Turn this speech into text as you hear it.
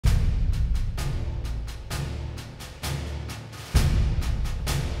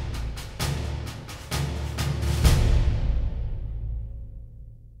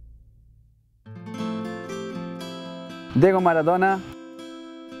Diego Maradona,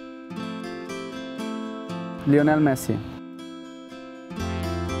 Lionel Messi.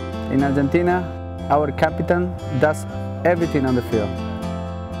 In Argentina, our captain does everything on the field,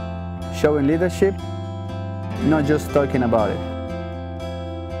 showing leadership, not just talking about it.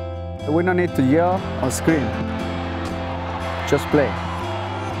 We don't need to yell or scream, just play.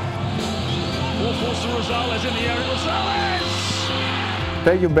 Rosales in the air, Rosales!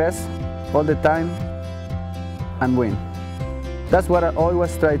 Play your best all the time and win. That's what I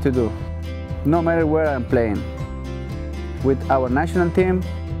always try to do, no matter where I'm playing. With our national team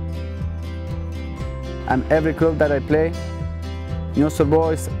and every club that I play, Newell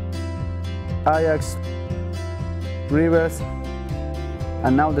boys, Ajax, Rivers,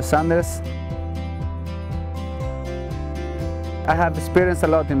 and now the Sanders. I have experienced a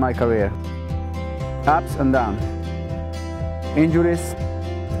lot in my career, ups and downs, injuries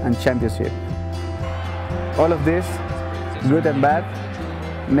and championship. All of this, good and bad,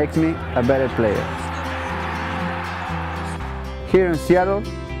 makes me a better player. Here in Seattle,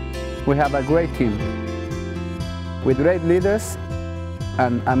 we have a great team with great leaders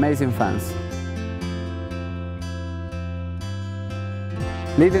and amazing fans.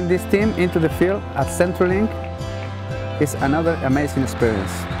 Leading this team into the field at CenturyLink is another amazing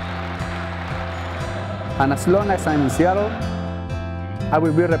experience. And as long as I'm in Seattle, I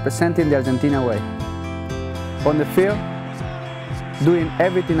will be representing the Argentina way. On the field, doing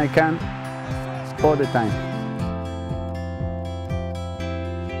everything I can all the time.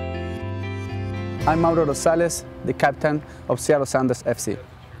 I'm Mauro Rosales, the captain of Seattle Sounders FC.